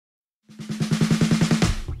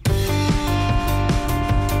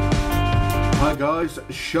guys,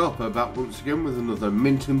 Sharper back once again with another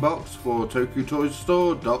minting box for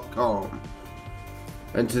TokuToyStore.com.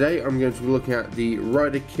 And today I'm going to be looking at the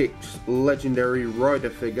Rider Kicks legendary rider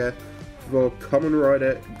figure for Kamen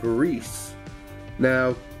Rider Grease.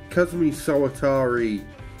 Now, Kazumi Sawatari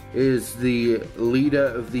is the leader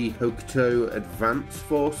of the Hokuto Advance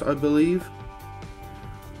Force, I believe.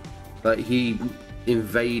 Like, he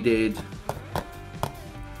invaded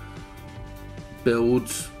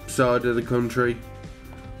Build's side of the country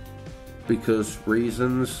because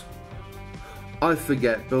reasons. I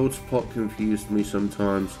forget, Build's plot confused me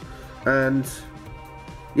sometimes, and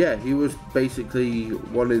yeah, he was basically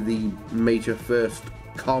one of the major first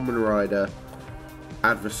Kamen Rider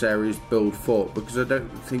adversaries Build fought, because I don't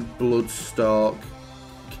think Bloodstark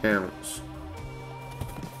counts.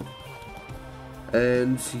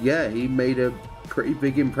 And yeah, he made a pretty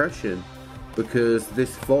big impression, because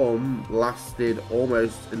this form lasted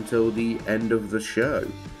almost until the end of the show.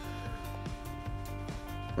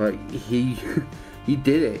 Like, he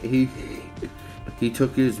did it. He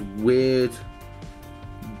took his weird,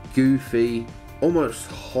 goofy,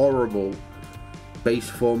 almost horrible base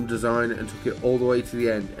form design and took it all the way to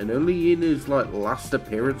the end, and only in his last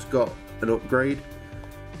appearance got an upgrade,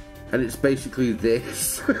 and it's basically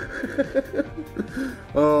this.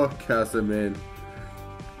 Oh, Kamen,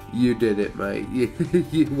 you did it, mate.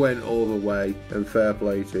 You went all the way, and fair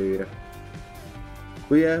play to you.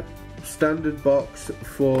 But yeah, standard box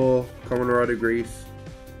for Kamen Rider Grease.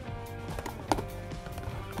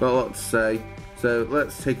 Not a lot to say, so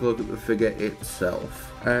let's take a look at the figure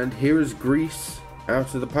itself. And here is Grease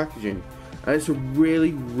out of the packaging, and it's a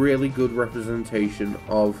really, really good representation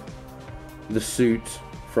of the suit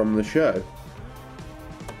from the show.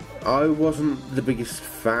 I wasn't the biggest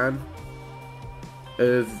fan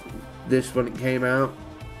of this when it came out,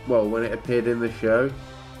 well, when it appeared in the show,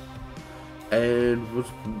 and was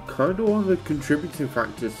kind of one of the contributing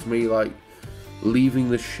factors to me leaving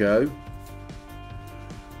the show,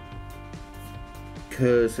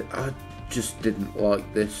 because I just didn't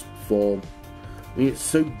like this form. I mean, it's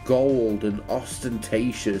so gold and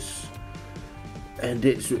ostentatious, and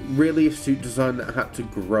it's really a suit design that had to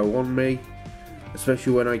grow on me,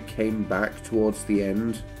 especially when I came back towards the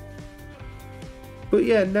end. But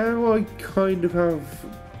yeah, now I kind of have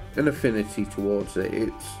an affinity towards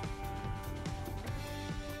it.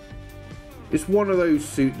 It's one of those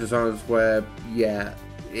suit designs where, yeah,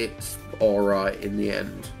 it's alright in the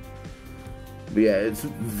end. But yeah, it's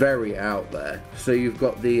very out there. So you've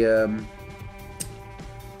got the,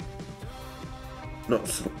 not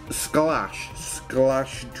Splash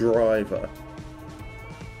Driver.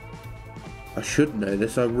 I should know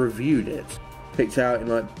this, I reviewed it. Picked out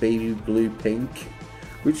in baby blue pink,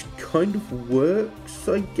 which kind of works,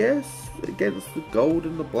 I guess, against the gold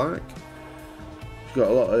and the black. He's got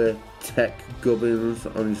a lot of tech gubbins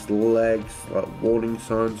on his legs, warning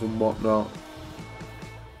signs and whatnot.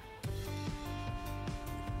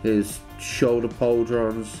 His shoulder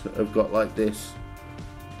pauldrons have got this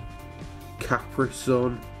Capri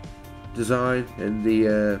Sun design and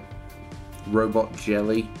the robot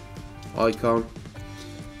jelly icon.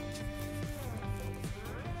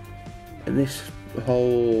 And this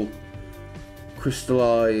whole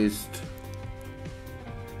crystallized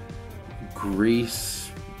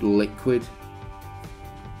grease liquid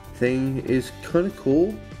thing is kind of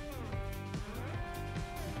cool.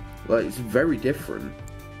 It's very different.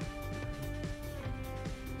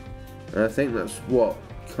 And I think that's what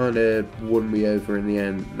kind of won me over in the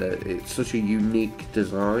end, that it's such a unique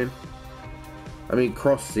design. I mean,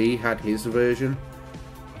 Cross C had his version,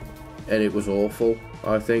 and it was awful,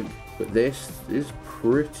 I think. But this is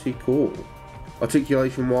pretty cool.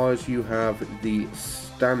 Articulation wise, you have the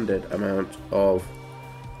standard amount of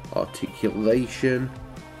articulation,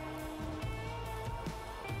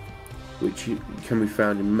 which can be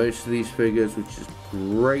found in most of these figures, which is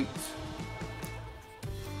great.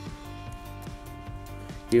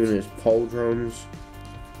 Even his pauldrons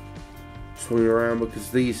swing around, because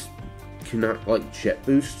these can act like jet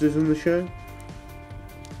boosters in the show.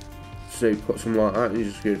 So you put some like that and you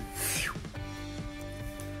just go phew.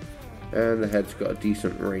 And the head's got a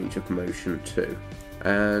decent range of motion too.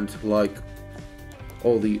 And like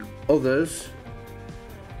all the others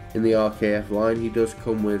in the RKF line, he does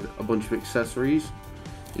come with a bunch of accessories,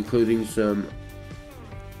 including some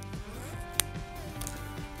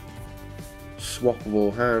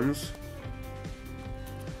swappable hands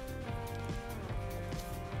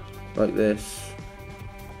like this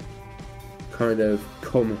kind of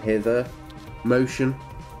come hither motion,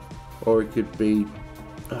 or it could be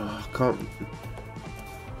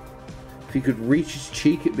If you could reach his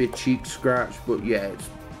cheek, it'd be a cheek scratch, but yeah, it's...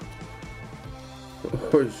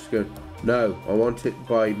 I was just going, no, I want it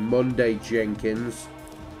by Monday, Jenkins.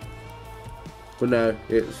 But no,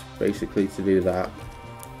 it's basically to do that.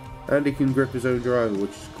 And he can grip his own driver,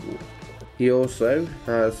 which is cool. He also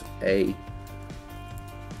has a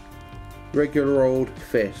regular old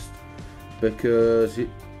fist, because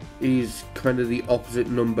he's kind of the opposite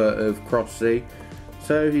number of Cross Z,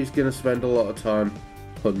 so he's going to spend a lot of time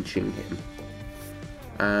punching him.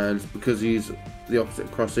 And because he's the opposite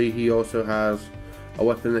of Cross Z, he also has a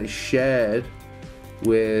weapon that's shared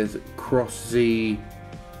with Cross Z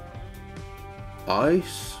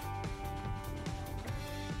Ice.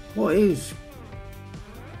 What is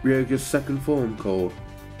Ryoga's second form called?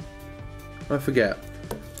 I forget.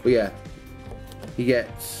 But yeah, he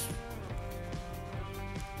gets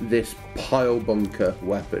this pile bunker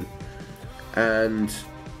weapon. And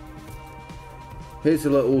here's a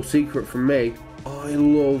little secret from me. I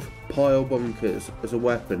love pile bunkers as a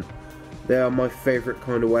weapon. They are my favourite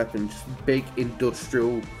kind of weapon. Just big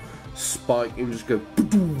industrial spike and just go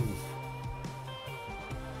boom.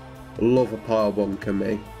 Love a pile bunker,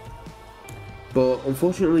 me. But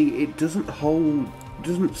unfortunately it doesn't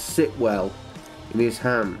sit well in his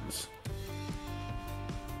hands.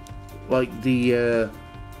 Like the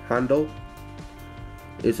handle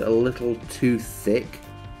is a little too thick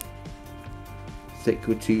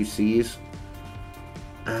with two C's,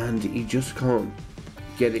 and he just can't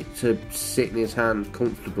get it to sit in his hand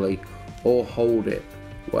comfortably or hold it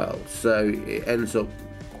well, so it ends up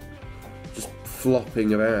just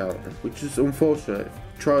flopping about, which is unfortunate.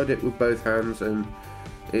 Tried it with both hands and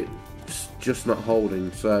it's just not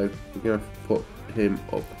holding, so we're going to put him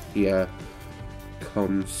up here,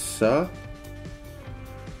 Consa,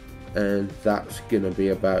 and that's going to be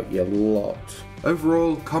about your lot.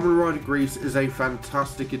 Overall, Kamen Rider Grease is a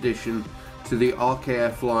fantastic addition to the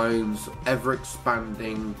RKF line's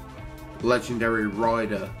ever-expanding Legendary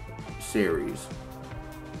Rider series.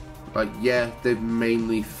 Like, yeah, they've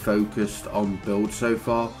mainly focused on build so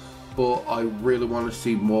far, but I really want to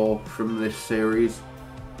see more from this series,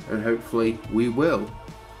 and hopefully we will.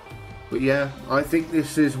 But yeah, I think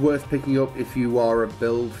this is worth picking up if you are a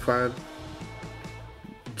build fan,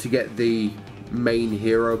 to get the main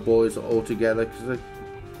hero boys all together, because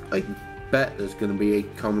I bet there's going to be a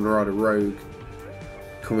Kamen Rider Rogue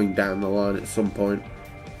coming down the line at some point,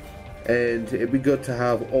 and it'd be good to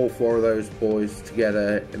have all four of those boys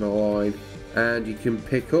together in a line. And you can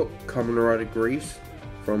pick up Kamen Rider Grease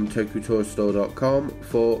from TokuToyStore.com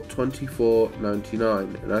for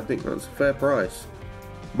 $24.99, and I think that's a fair price.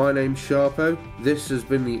 My name's Sharpo, this has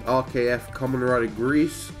been the RKF Kamen Rider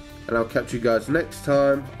Grease, and I'll catch you guys next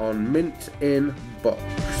time on Mint in Box.